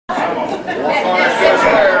Walk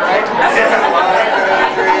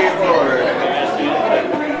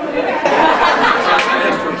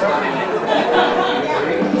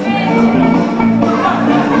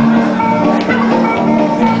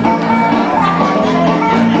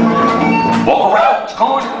around the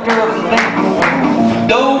corner, girl, and think,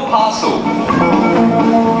 do paso.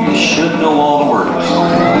 You should know all the words.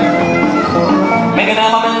 Make an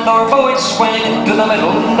elemental voice swing into the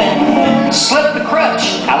middle and then slip the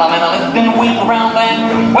crutch. Elemental lift and weep around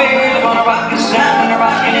then. Where they're gonna rock us down and they're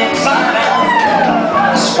rocking inside out.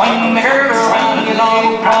 Swing the girl around and you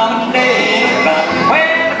know promenade. Where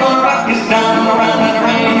they're gonna rock us down around and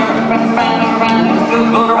around.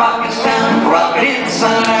 They're gonna rock us down, rock it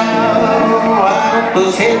inside out.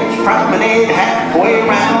 Those hips promenade halfway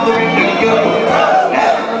around the ring and go.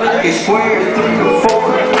 Now you square 3 or 4.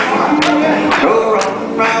 Go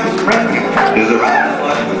around the ring. To the right,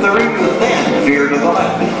 left, 3, then veer to the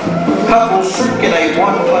left. Couples circulate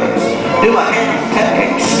one place. Do a hand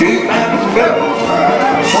tag, scoot back and go.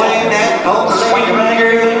 Swing that over swing the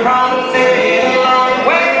girl and promenade a long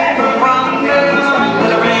way from promenade.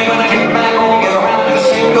 Let the ring when I get back on, get around the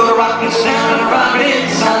sing, go to rock this down and rock it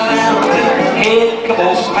inside out. Head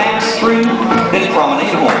couples pass through, then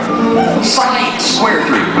promenade home. Side square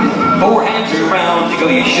through. 4 hands around, you go,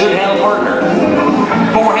 you should have a partner.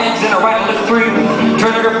 4 hands in a right lift through.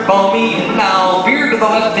 Turn it up on me, and now veer to the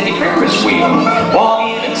left in the Ferris wheel. Walk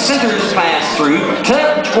in and centers pass through.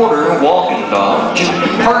 Touch quarter, walk and dodge.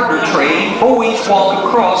 Partner trade, boys walk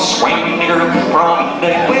across. Swing nigger,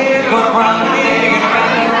 promenade. We're gonna promenade, gonna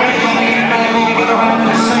rock the ring, gonna rock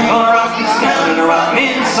the sing, gonna rock this down and rock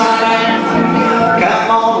inside out.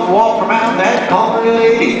 come on, walk around that corner,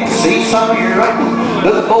 lady. See some of your own.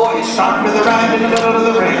 The boys start to the right in the middle of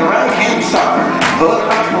the ring. Right hand start. Foot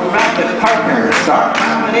right around the partner. Start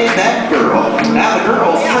promenade that girl. Now the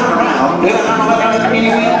girls turn around. Doing on the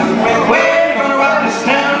ring. We're gonna rock this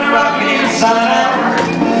down and rock it inside out.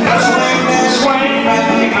 Swing that swing. Right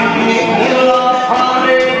in the promenade. Little on the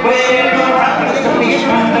promenade. We're gonna rock it. Gonna get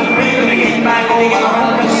around the ring. Gonna get back over.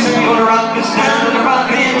 Gonna rock this down and rock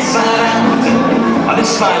it inside out.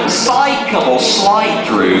 This time, side couple slide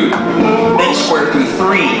through, then square through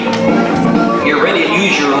 3. You're ready to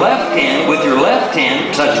use your left hand. With your left hand,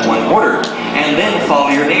 touch 1 quarter, and then follow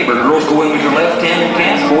your neighbor. Girls go in with your left hand and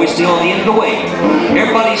cast. Boys still on the end of the way.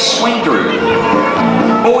 Everybody swing through.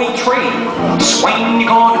 Boy trade. Swing, you're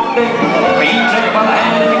going to pick. You take it by the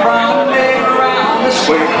hand and you promenade around the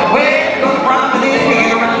square. We're going to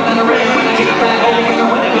promenade around in the ring. When I get back over the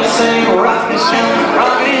window, sing, rock this down,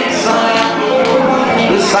 rock it inside out.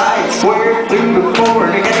 The side square through the 4,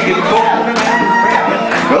 and you gotta get forward and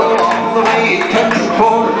out. Go all the way, touch the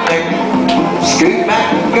quarter, scoot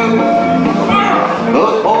back and go.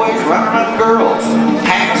 Those boys run around girls,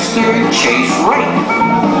 pass through, chase right.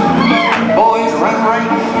 Boys run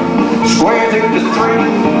right, square through the 3.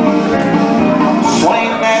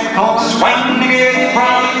 Swing that corner, swing the girl,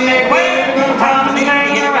 promenade, we're gonna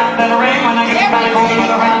promenade, get around the ring. When I get back over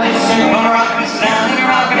the round, gonna rock this down and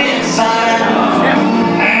rock it inside out.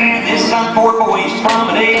 4 boys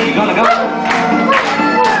promenade, you're gonna go.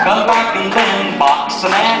 Come back and then box the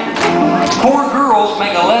mat. 4 girls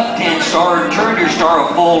make a left-hand star and turn your star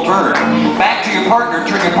a full turn. Back to your partner,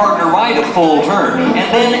 turn your partner right a full turn.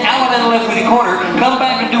 And then out and left with the corner, come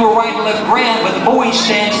back and do a right and left grand, but the boys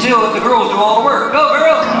stand still and the girls do all the work. Go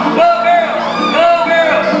girls, go!